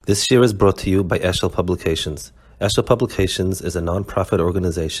This year is brought to you by Eshel Publications. Eshel Publications is a non-profit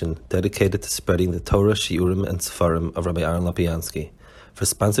organization dedicated to spreading the Torah, Shiurim, and Sefarim of Rabbi Aaron Lapiansky. For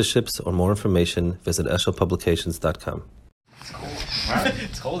sponsorships or more information, visit eshelpublications.com. It's cold. Huh?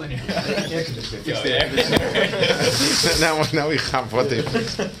 It's cold in here. Now we have what they.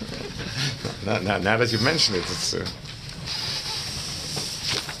 Now that you mention it, it's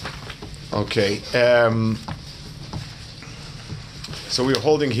okay. So we're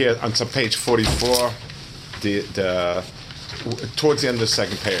holding here on page 44, towards the end of the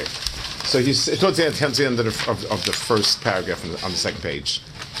second page. So he's towards the end of the first paragraph on the second page.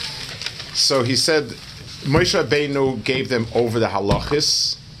 So he said, Moshe Rabbeinu gave them over the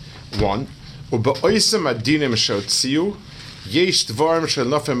halachis. One, ubeoisem adinim shotziu yesh dvarim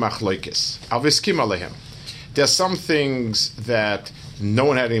shenofem machloikis alviskim alehem. There are some things that no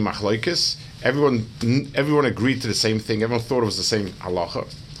one had any machloikis. Everyone agreed to the same thing. Everyone thought it was the same halacha.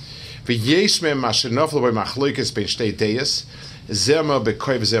 V'yesh me'em mashenofel by machloikis ben shtei deyes zerma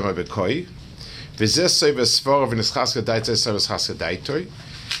bekoi v'zerma bekoi v'zeh soiv esvor v'nischaska daitoi soiv eschaska daitoi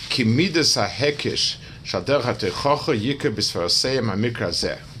ki midas hahekish shader hatechocha yike b'svaraseim hamikra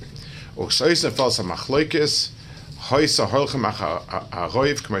zeh u'ksois nefal sa machloikis hoi sa holchem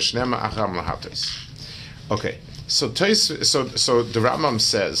acharoiv k'mashnema achram lahatos. Okay, so the Rambam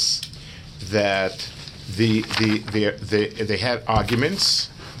says that they had arguments,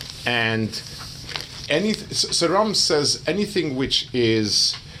 and so Ram says anything which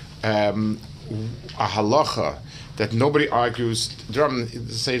is a halacha that nobody argues. The Ram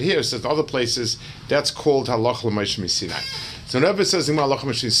say it here, says in other places that's called halacha l'Moshe Sinai. So whenever it says halacha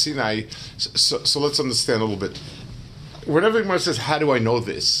Moshe Sinai, so let's understand a little bit. Whenever it says, how do I know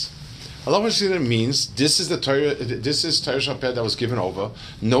this? Allah means this is the Torah. This is Torah Shapeh that was given over.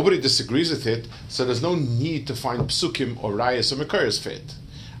 Nobody disagrees with it, so there's no need to find psukim or rayas or mekayos for it.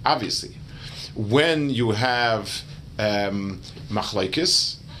 Obviously, when you have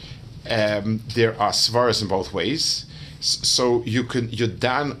machlekes, there are svaras in both ways. So you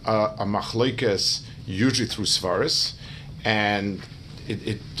dan a machlekes usually through svaras, and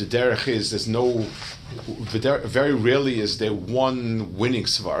the derech is there's no. Very rarely is there one winning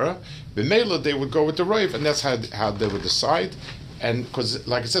svara. B'meila they would go with the Rav, and that's how they would decide. And because,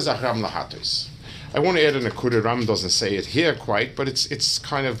 like it says, achram lahatos. I want to add an akudah. Ram doesn't say it here quite, but it's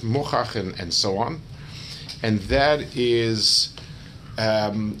kind of muchach and so on. And that is,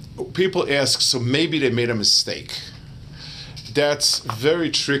 people ask, so maybe they made a mistake. That's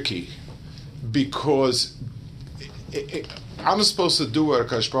very tricky because I'm supposed to do what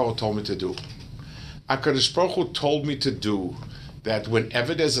HaKadosh Baruch Hu told me to do. HaKadosh Baruch Hu told me to do that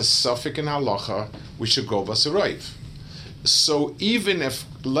whenever there's a suffix in halacha, we should go basarayv. So even if,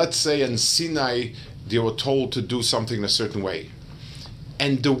 let's say in Sinai, they were told to do something in a certain way,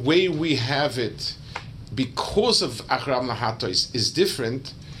 and the way we have it, because of achram lahatos, is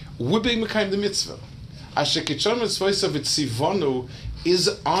different, we're being mekayim the mitzvah. Asher kitshon mitzvahs of tzivonu is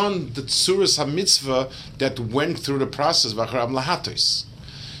on the tzuras ha-mitzvah that went through the process of achram lahatos.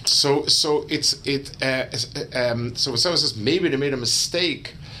 So when someone says maybe they made a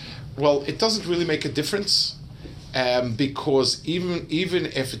mistake, well, it doesn't really make a difference because even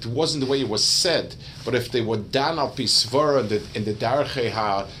if it wasn't the way it was said, but if they were done al pi svara in the darchei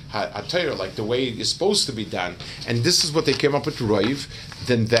ha-Torah, like the way it's supposed to be done, and this is what they came up with Rav,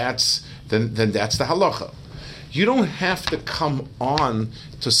 then that's the halacha. You don't have to come on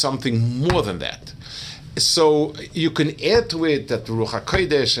to something more than that. So you can add to it that the Ruach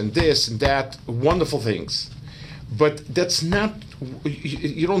HaKodesh and this and that, wonderful things. But that's not,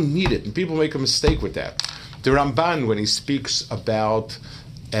 you don't need it. And people make a mistake with that. The Ramban, when he speaks about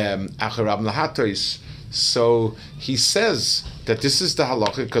Acharab Lahatos, so he says that this is the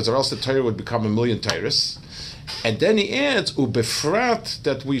halacha, because or else the Torah would become a million Torahs. And then he adds ubefrat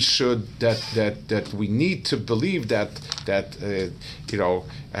that we should that we need to believe that the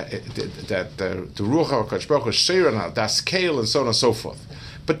ruach HaKadosh Baruch Hu sheiran das kale and so on and so forth.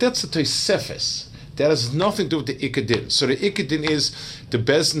 But that's a tosefes. That has nothing to do with the ikadin. So the ikadin is the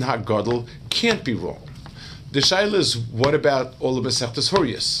Bezdin HaGadol can't be wrong. The shaila is what about all the Masechtas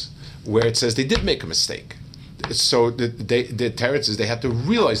Huriyas, where it says they did make a mistake. So the teretz is they had to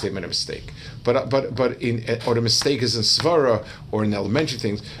realize they made a mistake, or the mistake is in svara or in elementary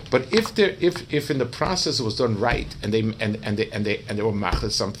things. But if in the process it was done right and they were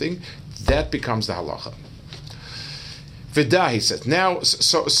machlet something, that becomes the halacha. Vidah, he says. Now,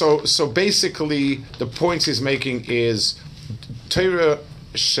 so basically the points he's making is Torah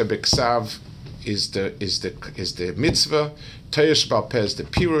shebeksav is the mitzvah, Torah shebal peh is the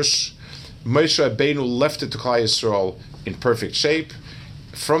pirush. Moshe Rabbeinu left it to Klal Yisrael in perfect shape,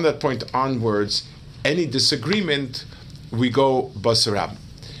 from that point onwards, any disagreement, we go basarab.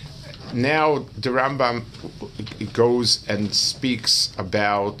 Now the Rambam goes and speaks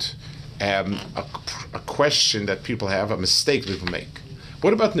about a question that people have, a mistake people make.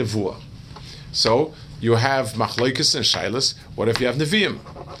 What about nevuah? So you have machloikis and shailas. What if you have neviim?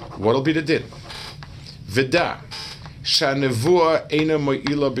 What'll be the din? Vida.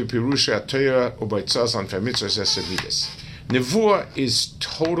 Nevuah is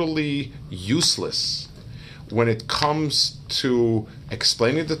totally useless when it comes to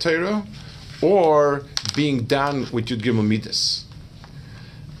explaining the Torah or being done with Yud Gimel Midas.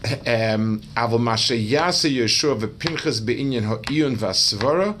 Aval mashe yase Yeshua v'Pinchas be'inyan ha'iyun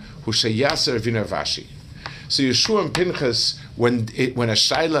v'asvara hu sheyaser v'iner Vashi. So Yeshua and Pinchas, when a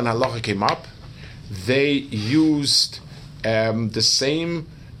Shaila and Halacha came up, they used the same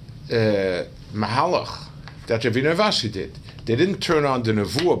mahalach that Ravina Vashi did. They didn't turn on the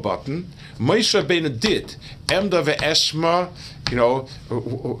Nevuah button. Moshe Rabbeinu did. Emda ve'eshma,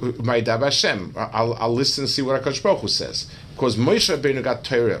 Ma'idab Hashem. I'll listen and see what HaKadosh Baruch Hu says. Because Moshe Rabbeinu got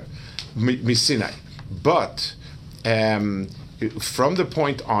Torah Misinai. But from the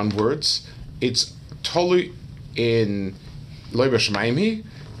point onwards, it's totally in Lo B'Shemaim,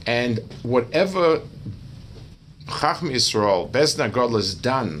 and whatever Chacham Yisrael, Bezdin HaGadol is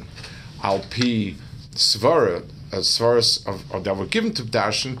done, al pi svara, svaras of that were given to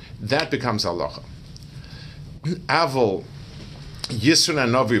Darshan, that becomes halacha. Aval Yisron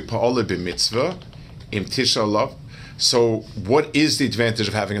Hanavi Pa'ole b'mitzvah im Tisha Alav. So, what is the advantage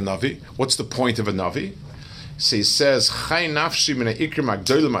of having a navi? What's the point of a navi? So he says, Chai nafshi min ha'ikrim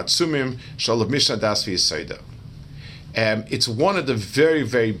ha'gdolim ha'tzumim shalav Mishna das v'yisoida. It's one of the very,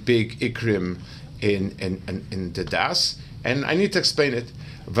 very big ikrim in the das, and I need to explain it.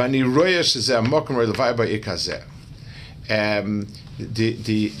 Vani roya shezeh ha'mokum relevai ba'ikazeh.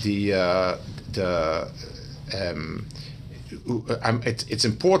 It's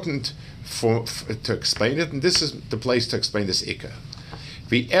important to explain it, and this is the place to explain this ikar.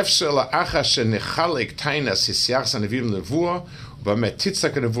 But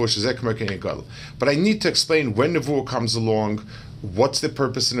I need to explain when nevuah comes along, what's the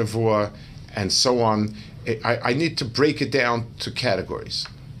purpose of nevuah, and so on. I need to break it down to categories.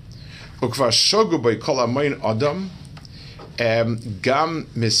 Gam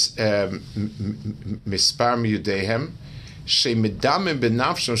mispar miyudehem shemidamim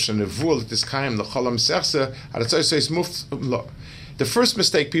benafshon shenevuah l'tiskayim l'cholam sechse. The first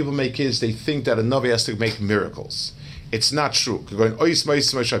mistake people make is they think that a navi has to make miracles. It's not true. Going ois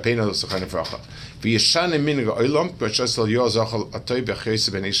mois mois shapena l'sochane vracha v'yeshane minga olam b'shasel yozachal atoy b'chayse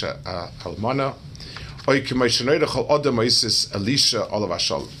b'nisha almana oy k'mayshanoy l'chol odam oisis Elisha olav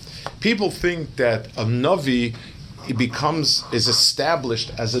hashal. People think that a navi is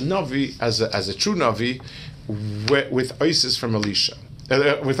established as a navi, as a true navi, with oisis from Elisha,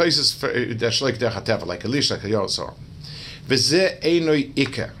 with oisis like derchateva, like Elisha, like Yosor. V'zeh einoi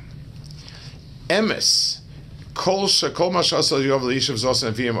ikar. Emes kol ma shasal Yov Elisha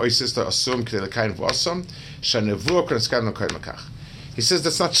v'zosan aviyim oisis to asum k'dei l'kayin v'asam shanevuah k'neskad no kayin l'kach. He says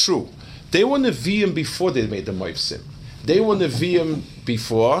that's not true. They were neviim before they made the moivsim. They were neviim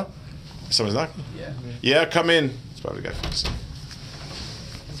before. Someone's knocking? Yeah, come in. It's probably got fixed.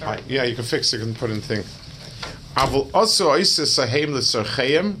 Yeah, you can fix it and put in the thing. Avol also oisis sahem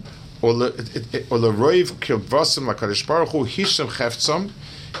l'sorcheim or l'roiv k'vasam l'kadosh baruch hu hisham cheftzam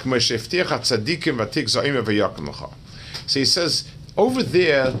k'mo sheftiach hatzadikim v'atik zayim v'yakim l'cha. So he says over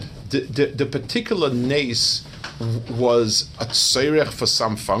there the particular nace was a tzeirech for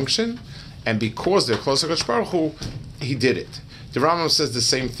some function, and because they're close to HaKadosh Baruch Hu, he did it. The Rambam says the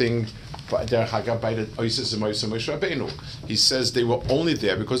same thing. He says they were only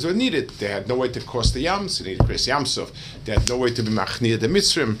there because they were needed. They had no way to cross the Yam, so they needed Chris Yamsuf. They had no way to be Machnir the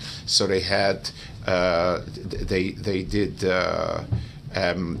Mitzrim, so they had they did the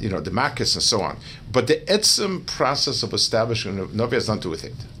Makkos and so on. But the etzem process of establishing a Navi has nothing to do with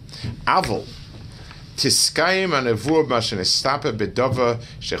it. Avol tiskayim anevur mashenestape bedova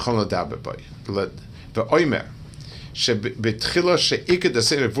shechon l'daber boy ve'oimer. So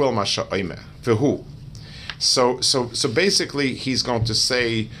basically, he's going to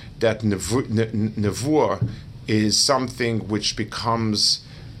say that nevuah is something which becomes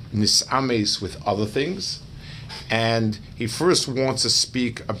nisames with other things, and he first wants to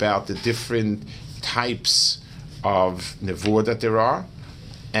speak about the different types of nevuah that there are,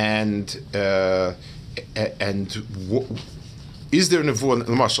 and is there a nevuah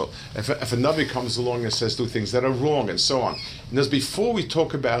in Mashal? If a navi comes along and says two things that are wrong and so on. And before we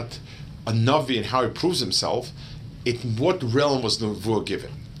talk about a navi and how he proves himself, In what realm was Nevuah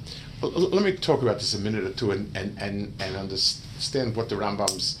given? Let me talk about this a minute or two and understand what the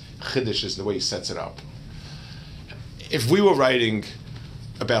Rambam's Chiddush is, the way he sets it up. If we were writing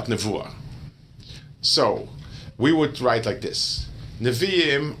about Nevuah, so we would write like this.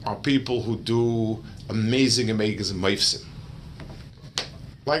 Nevi'im are people who do amazing maifsim.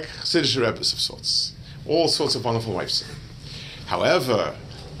 Like Chassidish Rebbes of sorts. All sorts of wonderful maifsim. However,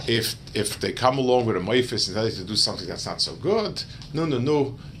 if they come along with a maifis and tell you to do something that's not so good,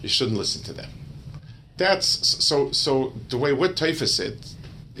 no, you shouldn't listen to them. That's so the way we're typhus it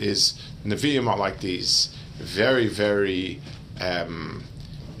is Nevi'im are like these very, very they're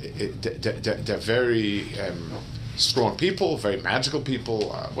very strong people, very magical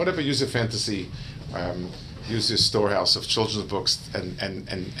people, whatever, use a fantasy, use your storehouse of children's books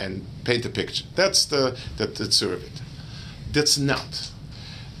and paint a picture. That's the tzur of it. That's not.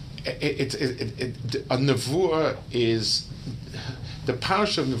 A nevuah is, the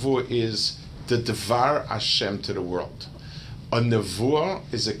parish of nevuah is the devar Hashem to the world. A nevuah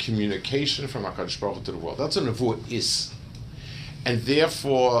is a communication from HaKadosh Baruch Hu to the world. That's what a nevuah is. And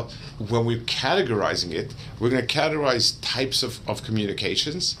therefore, when we're categorizing it, we're going to categorize types of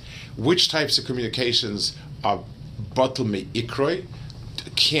communications. Which types of communications are batul me'ikroi,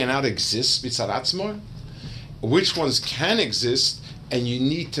 cannot exist mitzad atzmo? Which ones can exist, and you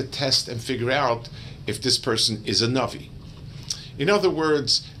need to test and figure out if this person is a Navi. In other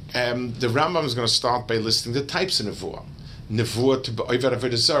words, the Rambam is going to start by listing the types of Nevuah. Nevuah to Be'over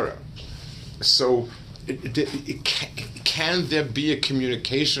Avodah Zarah. So, can there be a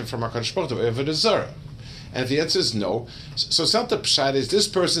communication from HaKadosh Baruch Hu to Avodah Zarah? And if the answer is no, so it's not the pshat is this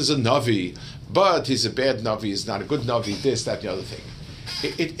person is a Navi, but he's a bad Navi, he's not a good Navi, this, that, the other thing.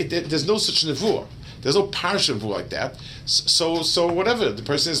 There's no such Nevuah. There's no parsha Nevuah like that. So whatever, the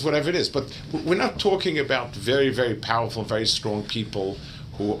person is whatever it is. But we're not talking about very, very powerful, very strong people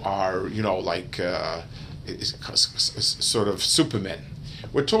who are, like sort of supermen.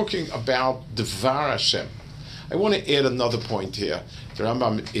 We're talking about Devar Hashem. I want to add another point here. The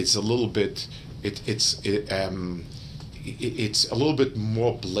Rambam is a little bit, it's a little bit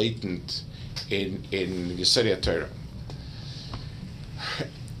more blatant in Yesodei HaTorah.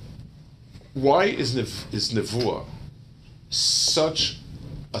 Why is Nevuah such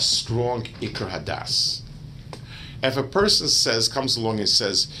a strong Iker Hadas? If a person comes along and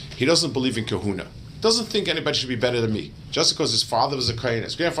says he doesn't believe in kahuna, doesn't think anybody should be better than me, just because his father was a kohen,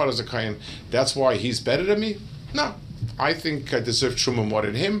 his grandfather was a kohen, that's why he's better than me? No, I think I deserve truma more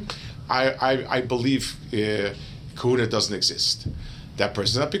than him. I believe kahuna doesn't exist. That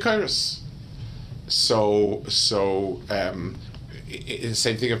person is not bikairus. So the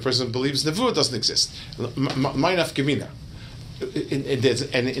same thing, if a person believes Nevuah doesn't exist. Ma'inaf Gemina.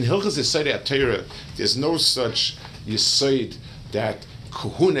 And in Hilchas Yesodei HaTorah, there's no such Yesod that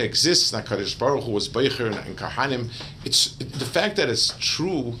Kahuna exists, and HaKadosh Baruch Hu was Beicher and Kahanim. It's the fact that it's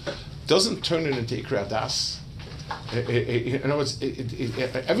true doesn't turn it into Ikra Das.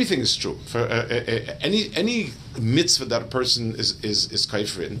 Everything is true. For any mitzvah that a person is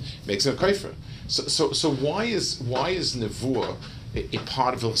kaifer in makes him a kaifer. So why is Nevuah a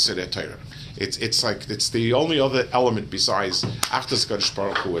part of Yesodei HaTorah? It's like it's the only other element besides Achdas Kadosh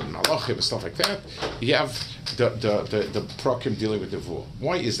Baruch Hu and Malachim and stuff like that. You have the prakim dealing with Nevuah.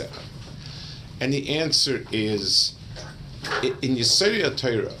 Why is that? And the answer is in Yesodei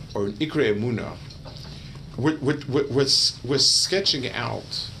HaTorah or in Ikrei Emunah, we're sketching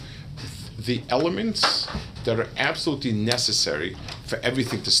out the elements that are absolutely necessary for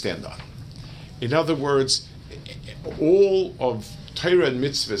everything to stand on. In other words, all of Torah and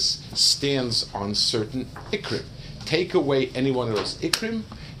mitzvahs stands on certain ikrim. Take away any one of those ikrim,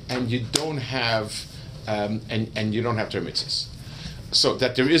 and you don't have and you don't have Torah mitzvahs. So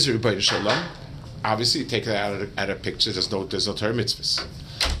that there is a Rebbeinu Shalom, obviously you take that out of picture. There's no Torah mitzvahs.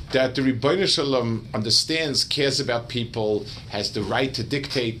 That the Rebbeinu Shalom understands, cares about people, has the right to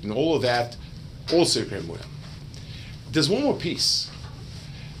dictate, and all of that, also ikrim mu'am. There's one more piece.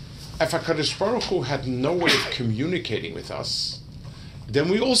 If HaKadosh Baruch Hu had no way of communicating with us, then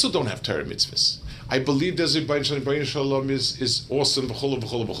we also don't have Torah mitzvahs. I believe there's a Rebbeinu Shalom is awesome, v'chulu,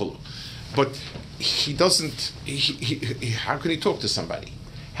 v'chulu, v'chulu. But he doesn't, how can he talk to somebody?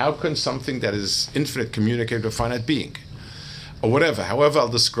 How can something that is infinite communicate with a finite being? Or whatever, however I'll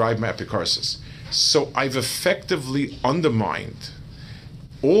describe my epicarsis. So I've effectively undermined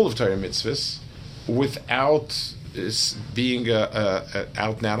all of Torah mitzvahs without being out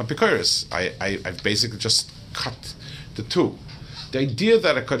and out epicarsis. I've basically just cut the two. The idea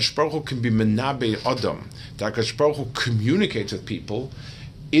that a HaKadosh Baruch Hu can be menabe Adam, that HaKadosh Baruch Hu communicates with people,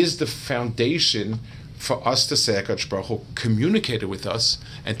 is the foundation for us to say HaKadosh Baruch Hu communicated with us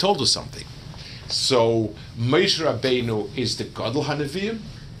and told us something. So Moshe Rabbeinu is the Gadol HaNeviim,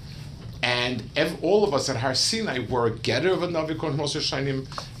 and all of us at Har Sinai were a getter of a Navi called Moshe Shainim.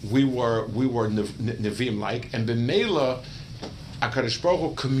 We were Neviim like, and B'meila HaKadosh Baruch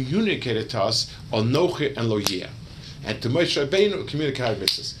Hu communicated to us Anochi and Lo Yeh, and to Moshe Rabbeinu communicated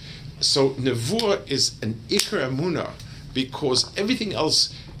with us. So Nevuah is an Ikar Emunah, because everything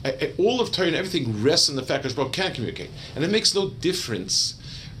else, all of Torah and everything rests on the fact that HaKadosh Baruch Hu can communicate, and it makes no difference.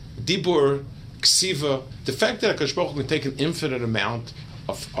 Dibur, Ksiva, the fact that HaKadosh Baruch Hu can take an infinite amount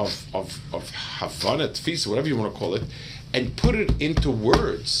of Havana, Tfisa, whatever you want to call it, and put it into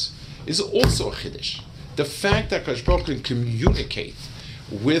words is also a Chiddush. The fact that HaKadosh Baruch Hu can communicate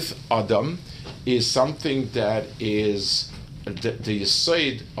with Adam is something that is the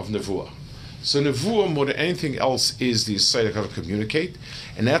Yesod of Nevuah. So Nevuah, more than anything else, is the Yesod of how to communicate,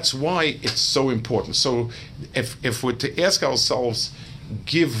 and that's why it's so important. So if we're to ask ourselves,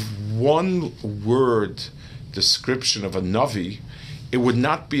 give one word description of a Navi, it would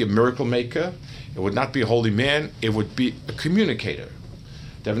not be a miracle maker, it would not be a holy man, it would be a communicator.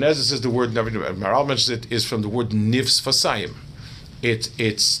 The Ibn Ezra says the word Navi, Maral mentions it, is from the word Nivs Fasayim. It's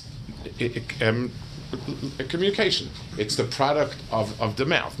a communication. It's the product of the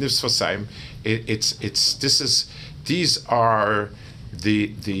mouth. Nivs Fasayim. These are the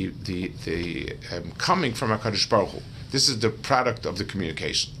coming from HaKadosh Baruch Hu. This is the product of the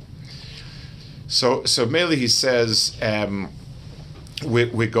communication. So mainly he says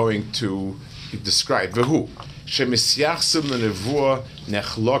we're going to describe Vehu shemisyachsim lenevuah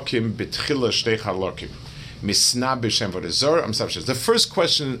nechlokim betchila shtei chalokim misna b'shem v'dezor. The first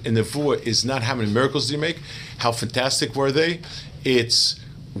question in Nevuah is not how many miracles do you make, how fantastic were they. It's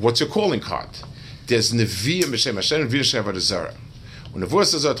what's your calling card. There's Nevi'im b'shem Hashem, Nevi'im b'shem v'dezor. When Nevuah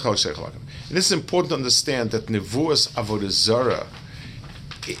says and this is important to understand that Nevuah's Avodah Zarah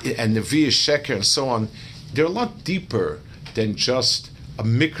and Nevi'ah Sheker and so on, they're a lot deeper than just a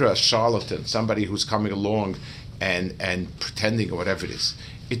mikra charlatan, somebody who's coming along and pretending or whatever it is.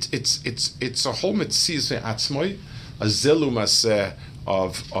 It's a whole mitzvah atzmoi, a zelu maseh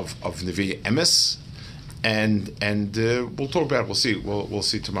of Nevi'ah Emes, and we'll talk about it. We'll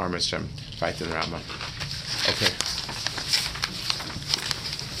see tomorrow, Mr. Right in the Rama. Okay.